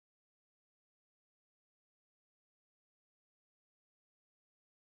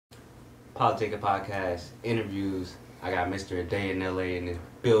Politica Podcast, interviews. I got Mr. A Day in LA in the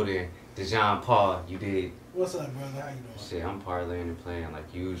building. DeJon Paul, you did. What's up, brother? How you doing? Shit, I'm parlaying and playing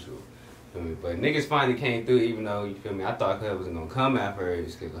like usual. Feel me? But niggas finally came through, even though, you feel me, I thought Cub wasn't gonna come at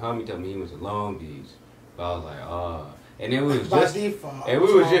first, because the homie told me he was in Long Beach. But I was like, oh. And then we was just, default. and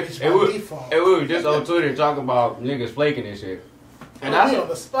we was just on Twitter talking about niggas flaking and shit. And that's on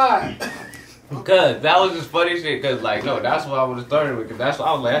the spot. Cause that was just funny shit. Cause like no, that's what I would have started with. Cause that's what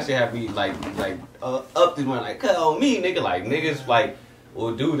I was like. That shit had me up to one like cut on me, nigga. Like niggas like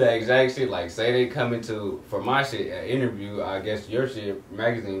will do that exact shit. Like say they come into for my shit an interview. I guess your shit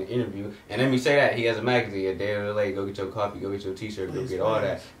magazine interview. And let me say that he has a magazine. A Day in LA. Go get your coffee. Go get your T-shirt. Go get all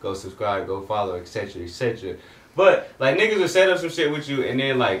that. Go subscribe. Go follow. Etc. Etc. But like niggas will set up some shit with you, and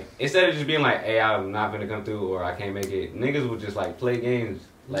then like instead of just being like, "Hey, I'm not gonna come through," or "I can't make it," niggas will just like play games.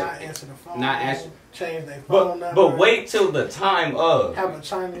 Like, not answer the phone. Not answer. Change their phone number. But wait till the time of. Have a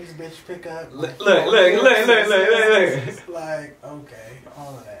Chinese bitch pick up. Look. It's like, okay,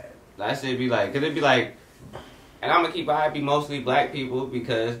 all of that. That shit be like, cause it be like, and I'm gonna keep it happy, mostly black people,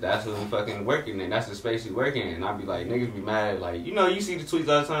 because that's who we fucking working in. That's the space we working in. And I be like, niggas be mad, like, you know, you see the tweets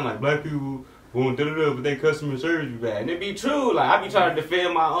all the time, like, black people going da-da-da, but they customer service be bad. And it be true. Like, I be trying to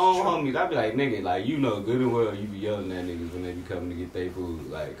defend my own homies. I be like, nigga, like, you know good and well you be yelling at niggas when they be coming to get their food.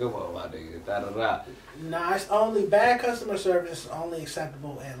 Like, come on, my nigga, da-da-da. Nah, it's only bad customer service only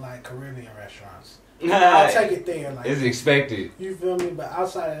acceptable at, like, Caribbean restaurants. I'll take it there. Like, it's expected. You feel me? But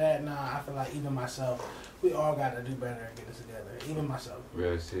outside of that, nah, I feel like even myself, we all got to do better and get this together. Even myself.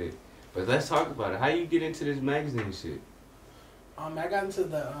 Real shit. But let's talk about it. How you get into this magazine shit? I got into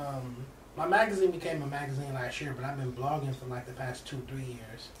the, my magazine became a magazine last year, but I've been blogging for like the past 2-3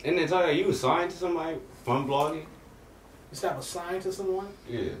 years. And then tell you was signed to somebody from blogging? You said I was signed to someone?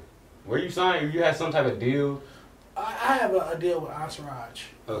 Yeah. Were you signed? You had some type of deal? I have a deal with Entourage.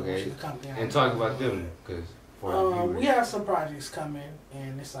 Okay. Which is a company and talk about them, because we have some projects coming,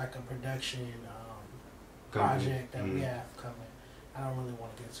 and it's like a production project that we have coming. I don't really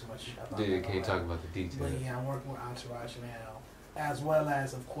want to get too much about that. Yeah, can't talk about the details. But yeah, I'm working with Entourage now, as well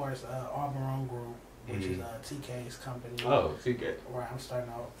as, of course, Arboron Group, which is TK's company. Oh, TK. Where I'm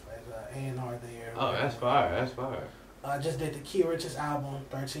starting off as an A&R there. Oh, that's fire. That's fire. I just did the Key Richards album,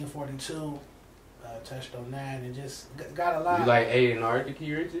 1342. Touched on that and just got a lot. You like A&R to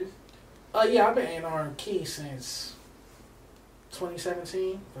Key Richards? Yeah, I've been A&R and Key since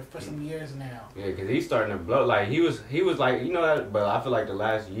 2017 for some years now. Yeah, because he's starting to blow. Like he was like, you know that, but I feel like the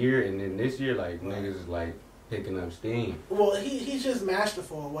last year and then this year, like niggas is like picking up steam. Well, he's just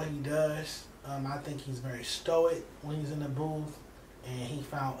masterful at what he does. I think he's very stoic when he's in the booth, and he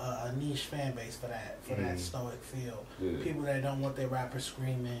found a niche fan base for that stoic feel. Yeah. People that don't want their rappers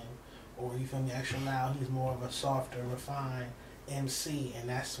screaming, or you feel me, extra loud. He's more of a softer, refined MC, and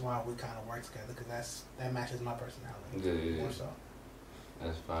that's why we kind of work together, because that matches my personality. Yeah. More so.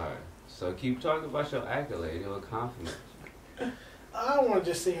 That's fire. So keep talking about your accolade, your accomplishments. I don't want to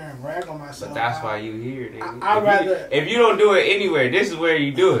just sit here and brag on myself. But that's why you here, nigga. I'd rather. If you don't do it anywhere, this is where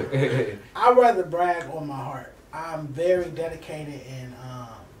you do it. I'd rather brag on my heart. I'm very dedicated and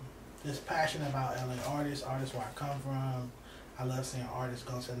just passionate about LA artists where I come from. I love seeing artists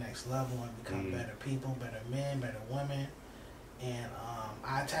go to the next level and become better people, better men, better women. And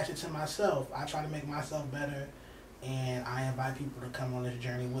I attach it to myself. I try to make myself better, and I invite people to come on this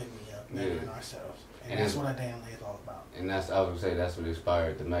journey with me of bettering ourselves. And that's what A Day in LA is all about. And I was going to say, that's what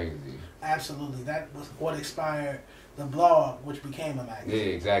inspired the magazine. Absolutely. That was what inspired the blog, which became a magazine.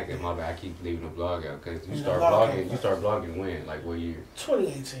 Yeah, exactly. My bad. I keep leaving the blog out, because you start blogging when? Like, what year?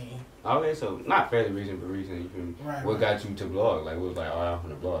 2018. Okay, so not fairly recent, but recent. You feel me? Right. What got you to blog? Like, what was like, I'm from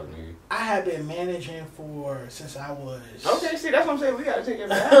the blog, nigga? I have been managing since I was. Okay, see, that's what I'm saying. We gotta take it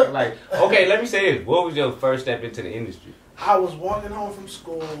back. Like, okay, let me say this. What was your first step into the industry? I was walking home from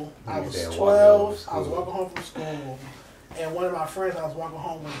school. I was 12. I was walking home from school, and one of my friends I was walking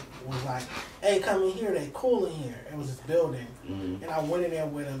home with was like, "Hey, come in here. They cool in here." It was this building, and I went in there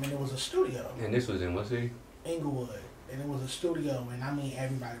with him, and it was a studio. And this was in what city? Inglewood. And it was a studio, and I mean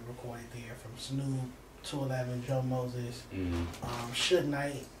everybody recorded there, from Snoop, 211, Joe Moses, Suge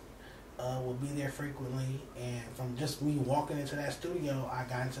Knight would be there frequently. And from just me walking into that studio, I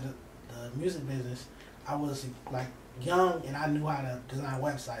got into the music business. I was like young, and I knew how to design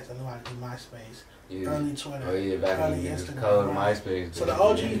websites. I knew how to do MySpace, early Twitter, back early in Instagram. Code MySpace. So the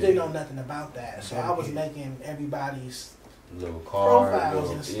OGs didn't know nothing about that. So I was making everybody's little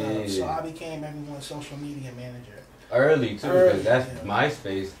profiles and stuff. So I became everyone's social media manager. Early too, because that's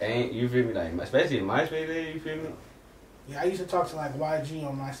MySpace. Ain't you feel me? Like especially in MySpace, you feel me? Yeah, I used to talk to like YG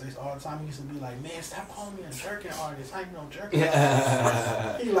on MySpace all the time. He used to be like, "Man, stop calling me a jerking artist. I ain't no jerking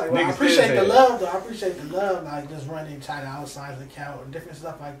artist." He like, "Well, I appreciate the love, though. I appreciate the love, like just running China Outside's account and different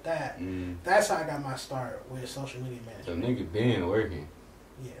stuff like that." That's how I got my start with social media management. So nigga been working.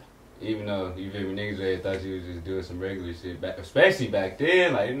 Yeah. Even though you feel me, niggas really thought you was just doing some regular shit, especially back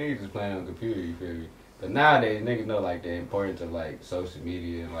then. Like niggas just playing on the computer. You feel me? But nowadays, niggas know like the importance of like social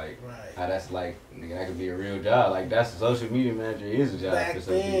media and like how that's like nigga that could be a real job. Like that's a social media manager is a job. Back for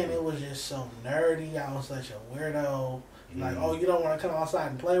some then, people. it was just so nerdy. I was such a weirdo. Like, oh, you don't want to come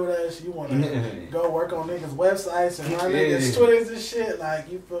outside and play with us? You want to go work on niggas' websites and run niggas' Twitters and shit?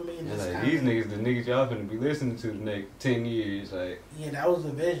 Like, you feel me? It's like these niggas, the niggas y'all finna be listening to the next 10 years. Like, yeah, that was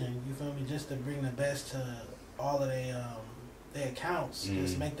the vision. You feel me? Just to bring the best to all of their accounts.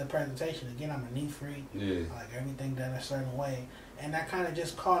 Just make the presentation. Again, I'm a neat freak. Yeah. I like everything done a certain way, and that kind of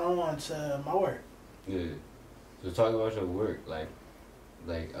just caught on to my work. Yeah. So talk about your work, like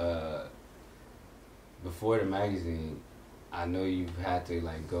before the magazine. I know you've had to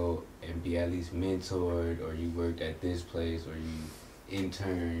like go and be at least mentored, or you worked at this place, or you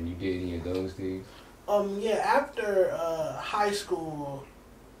interned. You did any of those things? Yeah. After high school.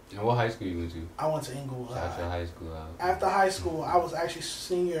 And what high school you went to? I went to Inglewood. After high school. After high school, I was actually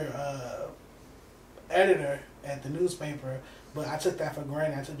senior editor at the newspaper, but I took that for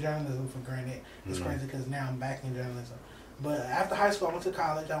granted. I took journalism for granted. It's crazy because now I'm back in journalism. But after high school, I went to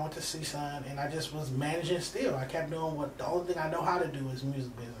college. I went to CSUN, and I just was managing still. I kept doing the only thing I know how to do is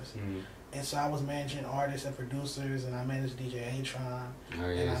music business. And so I was managing artists and producers, and I managed DJ Atron,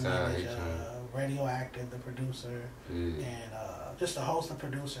 and I managed Radioactive, the producer, and just a host of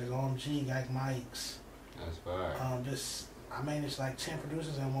producers, OMG, like Mike's. That's fire. I managed like 10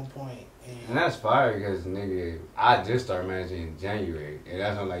 producers at one point. And that's fire because, nigga, I just started managing in January. And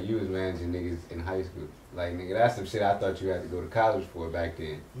that's when, like, you was managing niggas in high school. Like, nigga, that's some shit I thought you had to go to college for back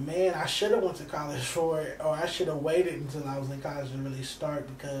then. Man, I should have went to college for it, or I should have waited until I was in college to really start,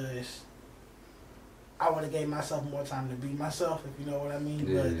 because I would have gave myself more time to be myself, if you know what I mean.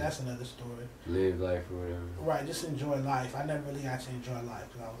 Yeah. But that's another story. Live life or whatever. Right, just enjoy life. I never really got to enjoy life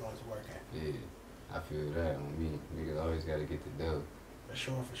because I was always working. Yeah. I feel that on me. Niggas always gotta get the dough. For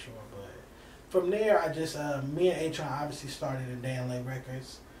sure. But from there, I just, me and Atron obviously started in Dan Lay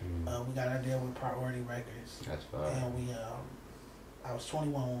Records. We got our deal with Priority Records. That's fine. And I was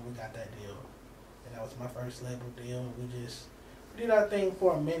 21 when we got that deal. And that was my first label deal. And we just did our thing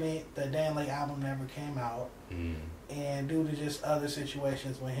for a minute. The Dan Lay album never came out. And due to just other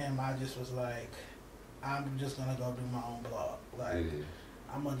situations with him, I just was like, I'm just gonna go do my own blog. Like,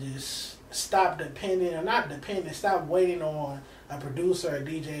 I'm gonna just stop stop waiting on a producer, a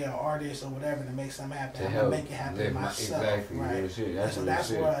DJ, or artist, or whatever to make something happen. I'm gonna make it happen myself. Exactly. Right. So that's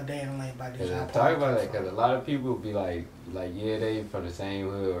where a Day in the Lane by DJ. Talk about that, because a lot of people be like, yeah, they from the same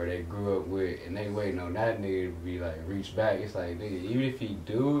hood or they grew up with, and they waiting on that nigga to be like, reach back. It's like, nigga, even if he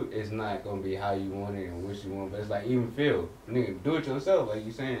do, it's not gonna be how you want it and what you want. But it's like, even feel, nigga, do it yourself, like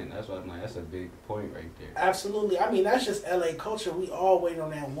you saying. That's why I'm like, that's a big point right there. Absolutely. I mean, that's just LA culture. We all wait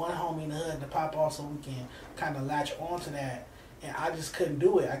on that one homie in the hood to pop off so we can kind of latch onto that. And I just couldn't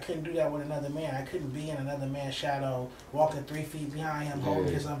do it. I couldn't do that with another man. I couldn't be in another man's shadow, walking 3 feet behind him,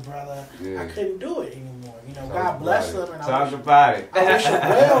 holding his umbrella. I couldn't do it anymore. You know, God bless him. And I wish him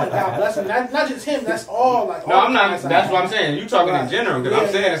well, and God bless him. Not just him. That's all. Like, no, I'm not. That's what I'm saying. You talking in general, because I'm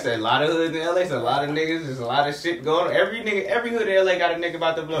saying it's a lot of hoods in LA. It's a lot of niggas. There's a lot of shit going on. Every hood in LA got a nigga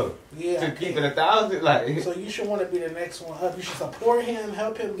about to blow. Yeah. To keep it 1,000, like. So you should want to be the next one up. You should support him,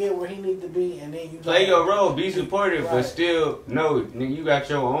 help him get where he needs to be, and then you play your role, be supportive, but still know, nigga, you got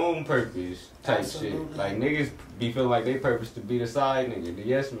your own purpose type shit. Like, niggas be feeling like they purpose to be the side nigga, the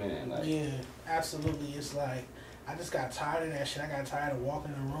yes man. Like. Yeah, absolutely. It's like, I just got tired of that shit. I got tired of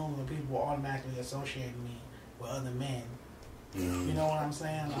walking in the room and people automatically associating me with other men. You know what I'm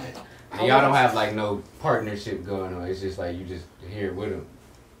saying? Like, and y'all don't have like no partnership going on. It's just like you just here with them.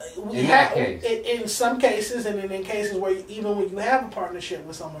 In some cases, and then in cases where even when you have a partnership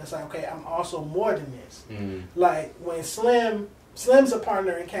with someone, it's like, okay, I'm also more than this. Like when Slim's a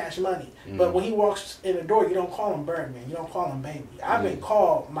partner in Cash Money, but when he walks in the door, you don't call him Birdman, you don't call him Baby. I've been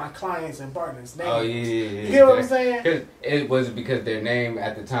called my clients and partners' names. Oh yeah. You hear what I'm saying? Because it was because their name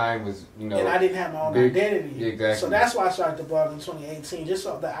at the time was, you know, and I didn't have my own identity. Exactly. So that's why I started the blog in 2018, just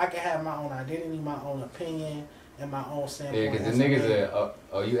so that I could have my own identity, my own opinion, and my own standpoint. Yeah, because the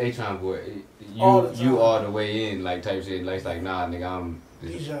niggas you Atron boy, you all the way in, like, type shit. Like, it's like, nah, nigga, I'm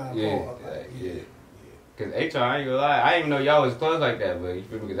Dijon. Yeah. Because Atron, I ain't gonna lie, I didn't even know y'all was close like that, but you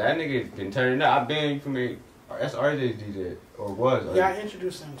feel me? Because that nigga been turning up. I've been, you feel me, That's RJ DJ or was? Yeah, I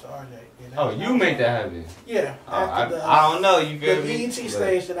introduced him to RJ. Yeah, Oh, you make that happen. Yeah. I don't know. You feel the me? BET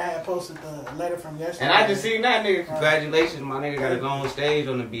stage that I had posted the letter from yesterday. And I just seen that nigga. Congratulations, my nigga got to go on stage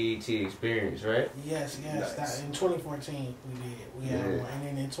on the BET experience, right? Yes. Nice. That, in 2014 we did. We had one, and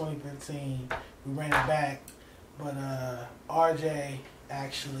then in 2015 we ran it back. But RJ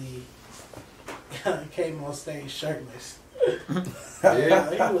actually came on stage shirtless. Yeah.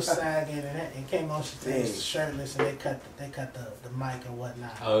 He was sagging and came on stage shirtless, and they cut the mic and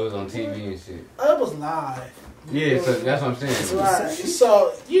whatnot. Oh, it was on TV and shit. It was live. Yeah, so that's what I'm saying. Right.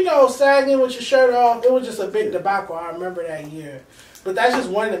 So, sagging with your shirt off, it was just a big debacle. I remember that year. But that's just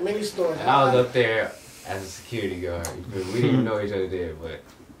one of the many stories. And I was up there as a security guard. We didn't even know each other there, but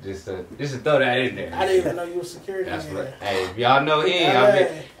just to throw that in there. I didn't even know you were security. That's what. Hey, if y'all know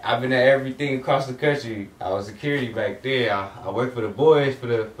him, I've been at everything across the country. I was security back there. I work for the boys, for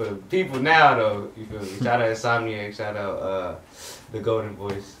the people now though. You feel me? Shout out Insomniac. Shout out the Golden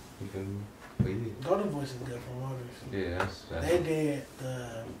Voice. You feel me? But yeah. Golden Voice is good for motors. Yeah, that's they did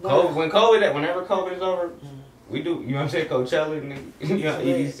the whenever COVID is over. We do, you know what I'm saying, Coachella,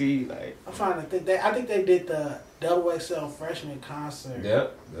 EDC, like. I'm trying to think. I think they did the Double XL freshman concert.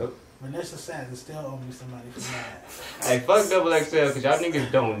 Yep. Vanessa Sadler still owe me some money for that. Hey, fuck Double XL, because y'all niggas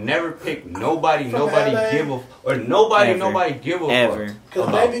don't never pick nobody give a fuck.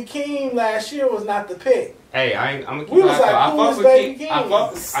 Because Baby Keem last year was not the pick. Hey, I'm gonna keep we was like, who is Baby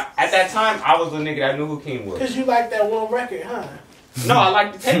Keem? At that time, I was the nigga that knew who Keem was. Because you like that one record, huh? No, I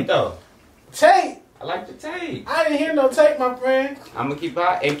like the tape, though. Tape? I like the tape. I didn't hear no tape, my friend. I'm gonna keep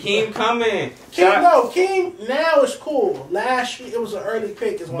out. And Keem coming. Keem now is cool. Last year, it was an early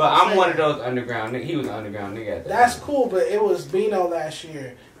pick. But I'm one of those underground niggas. He was an underground nigga at that That's time. cool, but it was Bino last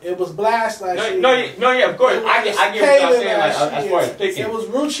year. It was Blast last year. No, yeah, of course. I get what y'all saying, like, as far as picking. It was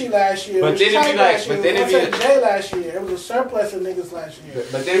Rucci last year. But then it be like, Jay last year. It was a surplus of niggas last year.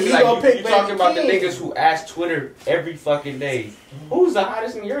 But then it be like, you talking about the niggas who ask Twitter every fucking day, who's the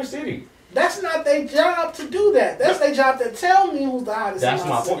hottest in your city? That's not their job to do that. That's their job to tell me who's the hottest. That's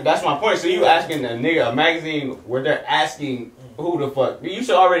my point. That's my point. So you asking a magazine where they're asking who the fuck? You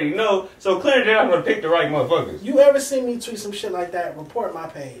should already know. So clearly they're not gonna pick the right motherfuckers. You ever see me tweet some shit like that? Report my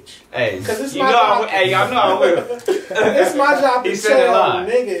page. Hey, because it's my job. Y'all know I will. It's my job to tell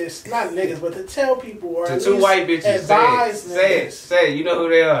niggas, not niggas, but to tell people or to two white bitches. Advise say it. You know who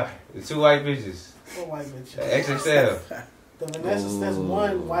they are? The two white bitches. What white bitches? XXL. The Vanessa, that's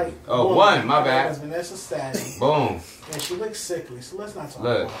one white. Oh, one, my bad. That's Vanessa Sadie. Boom. And she looks sickly, so let's not talk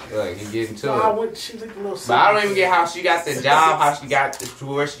about it. Look, he getting to it. She looked a little sickly. But I don't even get how she got the job, how she got to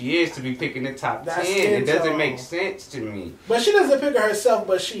where she is to be picking the top 10. It doesn't make sense to me. But she doesn't pick it herself,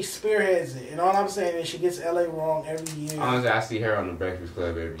 but she spearheads it. And all I'm saying is she gets LA wrong every year. Honestly, I see her on the Breakfast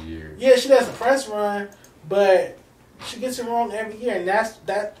Club every year. Yeah, she does a press run, but she gets it wrong every year. And that's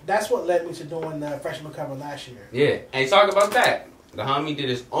what led me to doing the freshman cover last year. Yeah, and talk about that. The homie did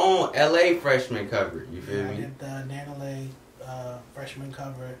his own LA freshman cover. You feel me? I did the Nana LA freshman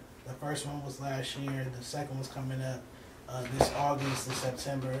cover. The first one was last year. The second one's coming up this August and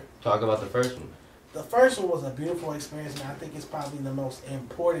September. Talk about the first one. The first one was a beautiful experience, and I think it's probably the most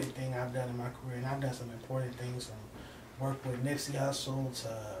important thing I've done in my career. And I've done some important things, from work with Nipsey Hussle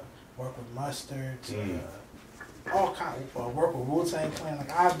to work with Mustard to all kind of work with Wu-Tang Clan.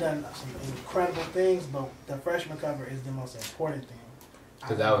 Like, I've done some incredible things, but the freshman cover is the most important thing.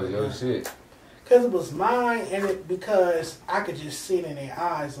 Because that was your shit. Because it was mine, and because I could just see it in their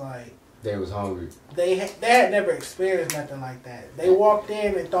eyes, like they was hungry. They had never experienced nothing like that. They walked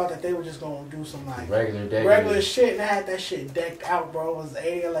in and thought that they were just gonna do some like regular shit, and they had that shit decked out, bro. It was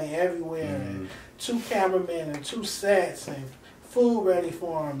ALA everywhere, and 2 cameramen and 2 sets and food ready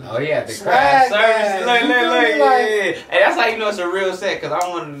for them. Oh yeah, the craft service. Look, yeah. And that's how you know it's a real set, because I'm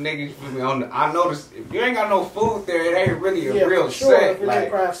one of the niggas for me I noticed if you ain't got no food there, it ain't really a real set. Like,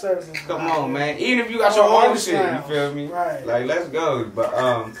 craft services. Come on, man. Even if you got your own shit, you feel me? Right. Like, let's go. But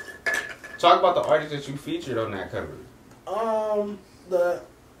talk about the artists that you featured on that cover.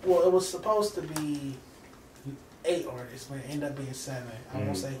 It was supposed to be 8 artists, but it ended up being 7. I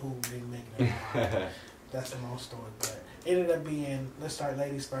won't say who didn't make it. That's a long story, but it ended up being, let's start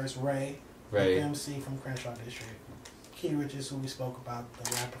ladies first, Ray. MC from Crenshaw District. Key Richards, who we spoke about, the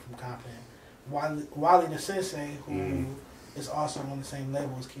rapper from Compton. Wally the Sensei, who is also on the same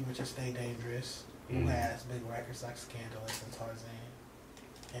label as Key Richards, Stay Dangerous, who has big records like Scandalous and Tarzan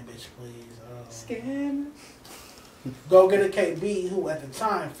and Bitch Please. Go Get a KB, who at the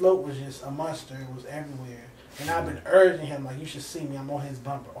time, Float was just a monster, it was everywhere. And I've been urging him, like, you should see me, I'm on his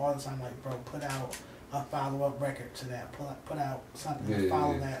bumper all the time, like, bro, put out a follow-up record to that, put out something to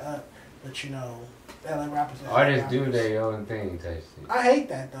follow that up. But LA rappers. Artists do their own thing, type shit. I hate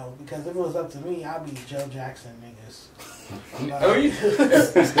that though, because if it was up to me, I'd be Joe Jackson niggas. Oh,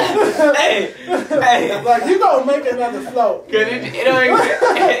 hey, like you gonna make another float? Cause it don't even.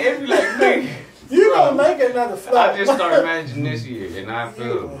 It be like, nigga, you gonna make another float? I just started managing this year, and I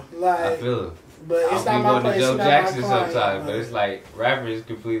feel it. But it's I'll not be my place. going to Joe Jackson client, sometimes, but it's like rapper is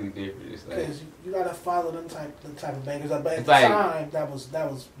completely different. It's like because you gotta follow the type of bangers. But at the like, time, that was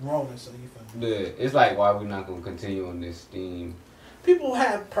rolling. So you feel me? Yeah, it's like why we not gonna continue on this theme. People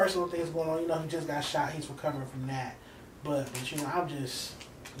have personal things going on. He just got shot. He's recovering from that. But I'm just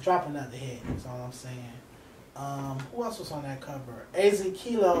dropping another hit. That's all I'm saying. Who else was on that cover? AZ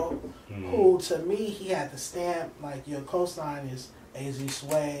Kilo, who to me he had the stamp like your cosign is AZ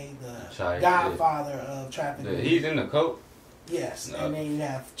Sway, the godfather of trafficking. He's in the coat. Yes, and then you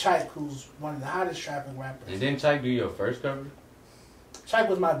have Chyke, who's one of the hottest traffic rappers. And didn't Chyke do your first cover? Chyke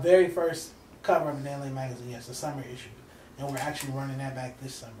was my very first cover of an LA magazine. Yes, the summer issue, and we're actually running that back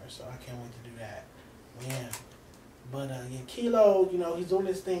this summer, so I can't wait to do that. Yeah. But Kilo, he's doing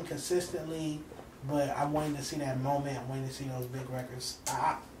this thing consistently, but I'm waiting to see that moment. I'm waiting to see those big records.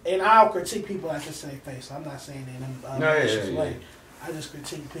 And I'll critique people like this to their face. So I'm not saying that in a malicious way. I just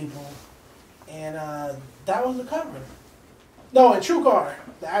critique people. And that was the cover. No, and TrueCar,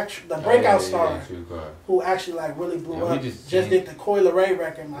 the breakout star, who actually like really blew up. Just did the Coi Leray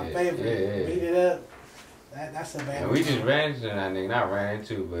record, my favorite. Beat it up. That's a bad. We just ran into that nigga, not ran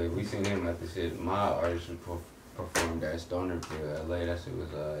into, but we seen him at the shit. My artist performed at Stonerville, LA. That shit was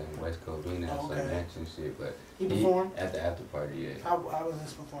in West Covina, some action shit. But he performed at the after party. Yeah. How was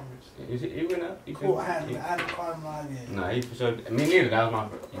his performance? He went up. Cool. I haven't caught him live yet. Nah, he for sure. Me neither. That was my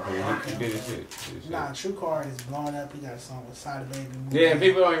first. He did his shit. Nah, TrueCar is blowing up. He got a song with Sada Baby. Yeah, and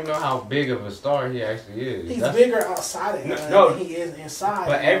people don't even know how big of a star he actually is. He's bigger outside of than he is inside.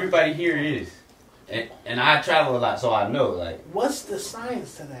 But everybody here is. And I travel a lot, so I know. Like, what's the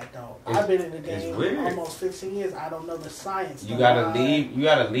science to that, though? I've been in the game almost 15 years. I don't know the science. You gotta leave. You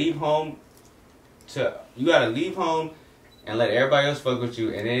gotta leave home. You gotta leave home and let everybody else fuck with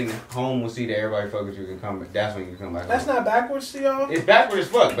you, and then home will see that everybody fuck with you and come. That's when you come back. That's not backwards to y'all. It's backwards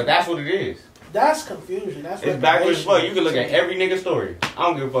as fuck, but that's what it is. That's confusion. It's backwards as fuck. You can look at every nigga story. I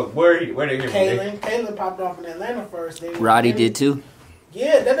don't give a fuck where they hear from. Kaylin popped off in Atlanta first. Roddy did too.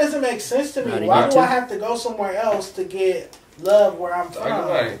 Yeah, that doesn't make sense to me. Why do I have to go somewhere else to get love where I'm from?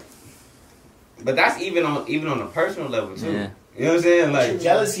 Right. But that's even on a personal level too. Yeah. You know what I'm saying? Like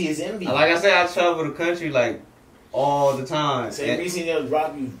jealousy is envy. Like I said, I travel the country like all the time. Same reason they'll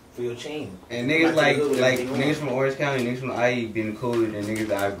rob you for your chain. And niggas like niggas from Orange County, niggas from IE been cooler than niggas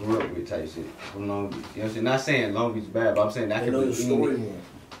that I grew up with type shit from Long Beach. You know what I'm saying? Not saying Long Beach bad, but I'm saying that could be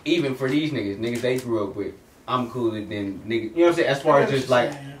even for these niggas they grew up with. I'm cooler than nigga. You know what I'm saying? As far as just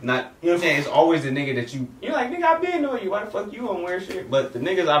like not, you know what I'm saying? It's always the nigga that you're like, nigga, I been knowing you. Why the fuck you don't wear shit? But the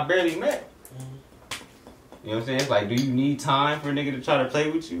niggas I barely met. You know what I'm saying? It's like, do you need time for a nigga to try to play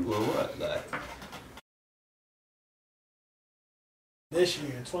with you or what? Like this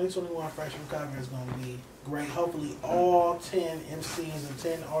year, 2021 freshman cover is gonna be great. Hopefully, all 10 MCs and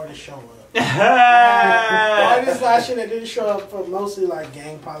 10 artists show up. Artists last year that didn't show up for mostly like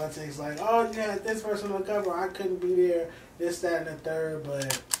gang politics, like, oh, you had this person on the cover, I couldn't be there, this, that, and the third,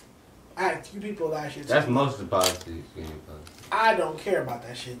 but I had a few people last year. That's most of the politics. I don't care about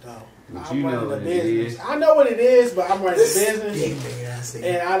that shit though. But I'm running the business. I know what it is, but I'm running the business,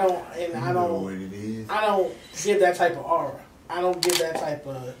 and I don't give that type of aura. I don't give that type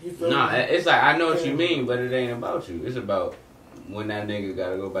of. You feel me? It's like I know what you mean, but it ain't about you. It's about when that nigga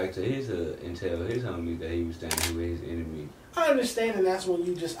gotta go back to his hood and tell his homies that he was standing with his enemy. I understand, and that's when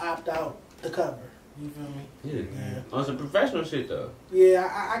you just opt out the cover. You feel me? Yeah. On some professional shit though. Yeah,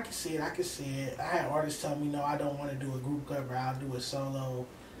 I can see it. I had artists tell me, no, I don't want to do a group cover. I'll do a solo.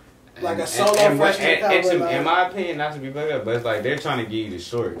 Like a solo freshman cover. In my opinion, not to be big up, but it's like they're trying to give you the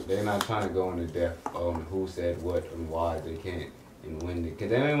shorts. They're not trying to go into depth on who said what and why they can't and when. Because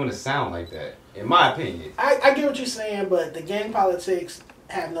they don't even want to sound like that. In my opinion. I get what you're saying, but the gang politics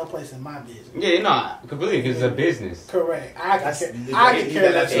have no place in my business. Yeah, no, completely, because it's a business. Correct. I can care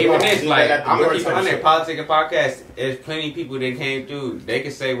less. Even this, like, I'm going to keep it on there. Politics and podcast, there's plenty of people that came through. They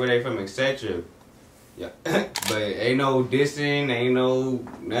can say where they from, etc. Yeah. But ain't no dissing, ain't no,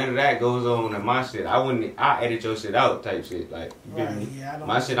 none of that goes on in my shit. I edit your shit out type shit. Like, you get me? Yeah,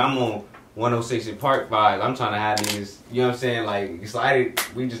 my shit, I'm on 106 in Park vibes. I'm trying to have niggas, you know what I'm saying? Like, excited.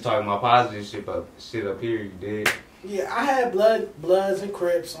 We just talking about positive shit up here, you did. Yeah, I had Bloods and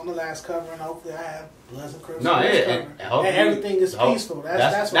Crips on the last cover, and hopefully I have Bloods and Crips on this cover. And everything is peaceful.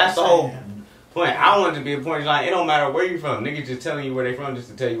 That's the whole. point. I want it to be a point like it don't matter where you from. Niggas just telling you where they from just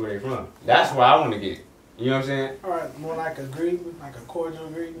to tell you where they from. That's where I want to get. You know what I'm saying? Alright, more like a greeting, like a cordial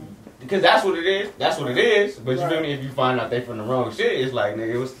greeting. Because that's what it is. That's what it is. But you feel me? If you find out they from the wrong shit, it's like,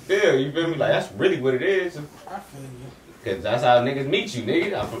 nigga, what's the deal? You feel me? Like, that's really what it is. I feel you. Because that's how niggas meet you,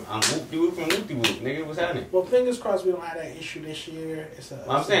 nigga. I'm whoop-de-whoop from whoop-de-whoop. Nigga, what's happening? Well, fingers crossed we don't have that issue this year.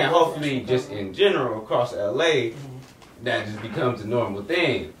 I'm saying, hopefully, just in general, across LA, that just becomes a normal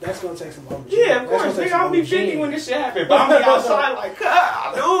thing. That's going to take some OG. Yeah, of course. Nigga, I'll be 50 when this shit happen. But I'm be outside like,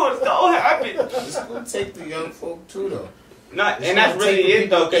 God, dude, it's going to happen. It's gonna take the young folk too, though. Not, and that's really it,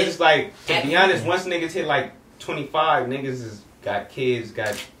 though, because it's like, to be honest, once niggas hit like 25, niggas is got kids,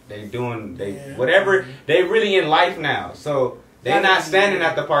 whatever, they really in life now. So they not standing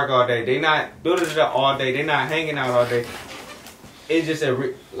at the park all day. They not building it up all day. They not hanging out all day. It's just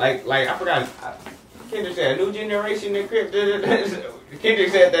like I forgot. Kendrick said a new generation in crib. Kendrick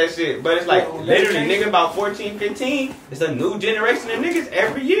said that shit, but it's like literally nigga about 14, 15. It's a new generation of niggas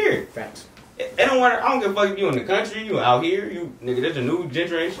every year. Facts. I don't give a fuck if you in the country, you out here, you nigga. There's a new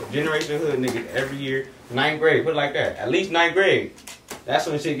generation of hood niggas every year. 9th grade, put it like that. At least 9th grade. That's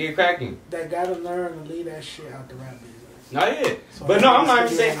when shit get cracking. They gotta learn to leave that shit out the rap business. Not yet. So but no, I'm not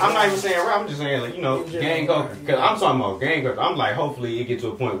even saying rap. I'm just saying like, you know, gang culture. Cause I'm talking about gang culture. I'm like, hopefully it get to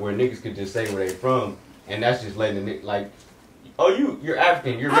a point where niggas could just say where they from, and that's just letting it like, oh you're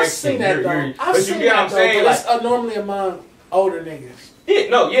African, you're Mexican, but you get what I'm saying? Like, it's normally among older niggas. Yeah,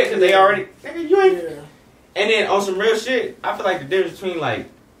 cause they already nigga you ain't. Yeah. And then on some real shit, I feel like the difference between like.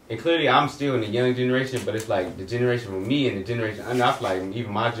 And clearly, I'm still in the young generation, but it's like the generation with me and the generation. I know I feel like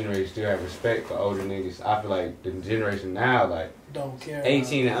even my generation still have respect for older niggas. I feel like the generation now, like don't care.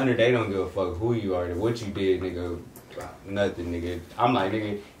 18 and under, they don't give a fuck who you are, what you did, nigga. Nothing, nigga. I'm like,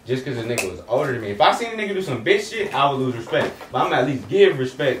 nigga, just because a nigga was older than me. If I seen a nigga do some bitch shit, I would lose respect. But I'm at least give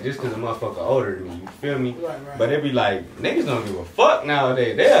respect just because a motherfucker older than me. You feel me? Right. But it be like niggas don't give a fuck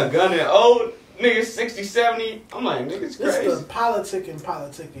nowadays. They are gunning old. Niggas 60, 70. I'm like, niggas crazy. This is the politicking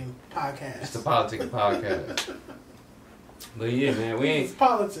podcast. It's the politicking podcast. But yeah, man, it's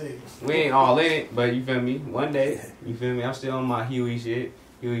politics. We ain't all in it, but you feel me? One day, you feel me? I'm still on my Huey shit.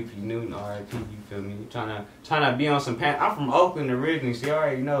 Huey P. Newton, R.I.P. You feel me? Trying to be on some I'm from Oakland originally, so you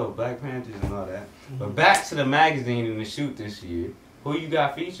already know Black Panthers and all that. Mm-hmm. But back to the magazine and the shoot this year. Who you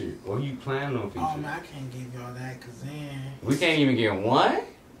got featured? Or who you planning on featuring? Oh man, I can't give y'all that because then we can't even get one.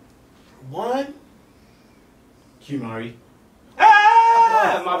 One? Kumari.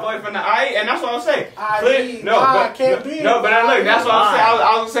 My boy from the IE, and that's what I'm saying. Can't be. No, but I look, that's what I'm saying.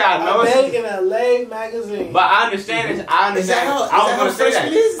 I was gonna say, I know it's in a LA magazine. But I understand it. I understand. I was gonna say that.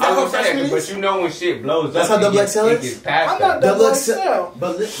 I was gonna say that, but you know when shit blows that's up, how Double XL is. Gets past I'm not Double XL.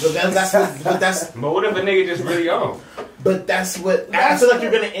 But that's. But what if a nigga just really on? But that's what I feel like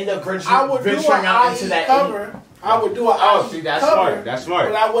you're gonna end up venturing out into that cover. I would do an see, that's cover, smart. That's smart.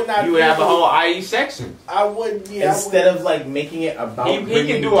 But I would not. You would have a whole IE section. I wouldn't. Yeah, instead of like making it about he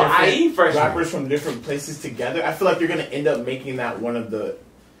can do an IE first. Rappers from different places together. I feel like you're gonna end up making that one of the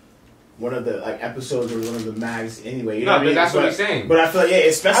like episodes or one of the mags anyway. You know what I mean? That's what he's saying. But I feel like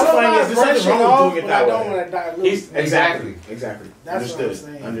it's specifying is there's nothing wrong with doing it that way. I don't want to dilute. Exactly. That's Understood. what I'm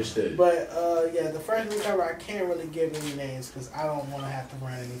saying. Understood. But yeah, the freshman cover I can't really give any names because I don't want to have to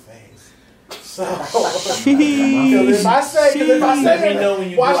run any phase. So, if I say, let me know when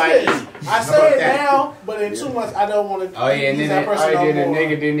you watch do this. I say it now, but in 2 months I don't want to. Oh yeah, and then that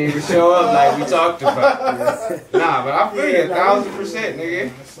nigga didn't even show up like we talked about. Nah, but I feel you 1,000%,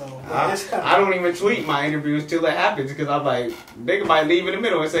 nigga. So, I don't even tweet my interviews till it happens because I'm like, nigga might leave in the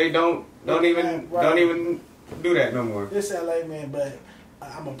middle and say don't even do that no more. This LA man, but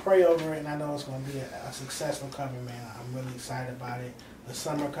I'm gonna pray over it, and I know it's gonna be a successful cover, man. I'm really excited about it. The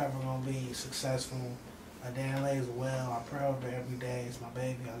summer cover gonna be successful. Dan Lay as well. I pray over it every day. It's my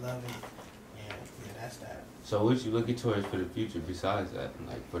baby. I love it. And yeah, that's that. So what you looking towards for the future besides that?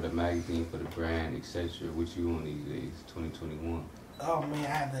 Like for the magazine, for the brand, etc. What you on these days, 2021? Oh man, I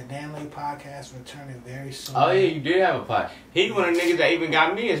have the Dan Lay podcast returning very soon. Oh yeah, you did have a pod. He one of the niggas that even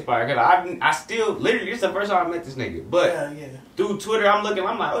got me inspired. Cause I still literally this is the first time I met this nigga. But through Twitter, I'm like,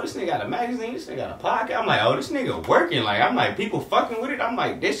 oh, this nigga got a magazine. This nigga got a podcast. I'm like, oh, this nigga working. Like I'm like, people fucking with it. I'm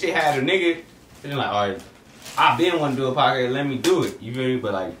like, this shit had a nigga. And like, all right, I been want to do a podcast. Let me do it. You feel me?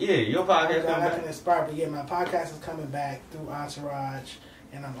 But like, yeah, your podcast coming back. I can inspire, but yeah, my podcast is coming back through Entourage.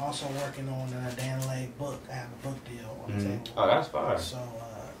 And I'm also working on a Dan Lay book. I have a book deal on the table. Oh, that's fire. So,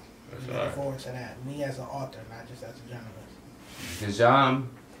 looking forward to that. Me as an author, not just as a journalist. Jean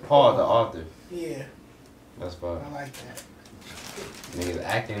Paul, the author. Yeah. That's fire. I like that. Niggas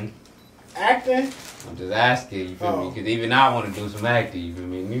acting. Acting? I'm just asking, you feel me? Because even I want to do some acting, you feel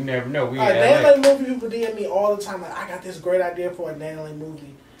me? You never know. We in Dan LA. Lane movie people DM me all the time. Like, I got this great idea for a Dan Lane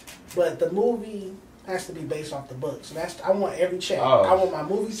movie, but the movie has to be based off the book. So I want every check. Oh. I want my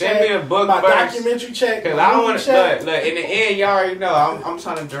movie Send check, me a book my first. documentary check, Because my I don't movie want to, check. look, in the end, y'all already know, I'm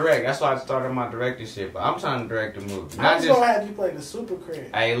trying to direct. That's why I started my directing shit. But I'm trying to direct the movie. I'm Not just just, gonna have you play the super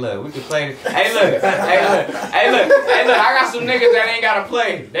crib. hey, look, we can play this. Hey, look, I got some niggas that ain't got to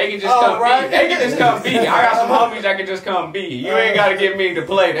play. They can just come right. be. They can just come be. I got some homies that can just come be. You ain't got to get me to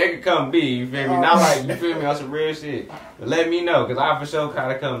play. They can come be. You feel me? Not like, you feel me, on some real shit. But let me know, because I for sure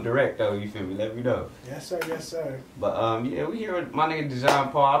kind of come direct, though. You feel me? Let me know. Yes, sir. Yes, sir. But yeah, we here with my nigga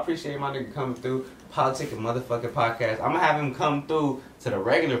Dejon Paul. I appreciate my nigga coming through. Politic and motherfucking podcast. I'm gonna have him come through to the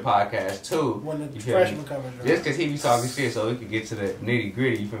regular podcast too. When the You feel freshman me? covers, right? Just cause he be talking shit, so we could get to the nitty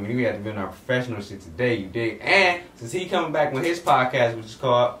gritty. You feel me? We had to be on our professional shit today. You dig? And since he coming back with his podcast, which is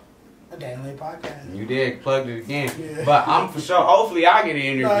called A Dan Lane podcast. You Dig, plugged it again. Yeah. But I'm for sure. Hopefully, I get an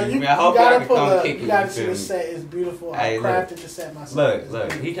interview. No, you, man. I hope you y'all gotta can put come kick you it. gotta You see feel the me? set. It's beautiful. Hey, I crafted the set myself. Look, It's look.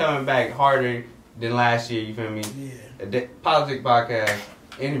 beautiful. He coming back harder than last year. You feel me? Yeah. Politic podcast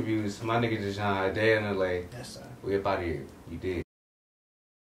interviews. My nigga Dejon, a day in LA. Yes, sir. We up out of here. You did.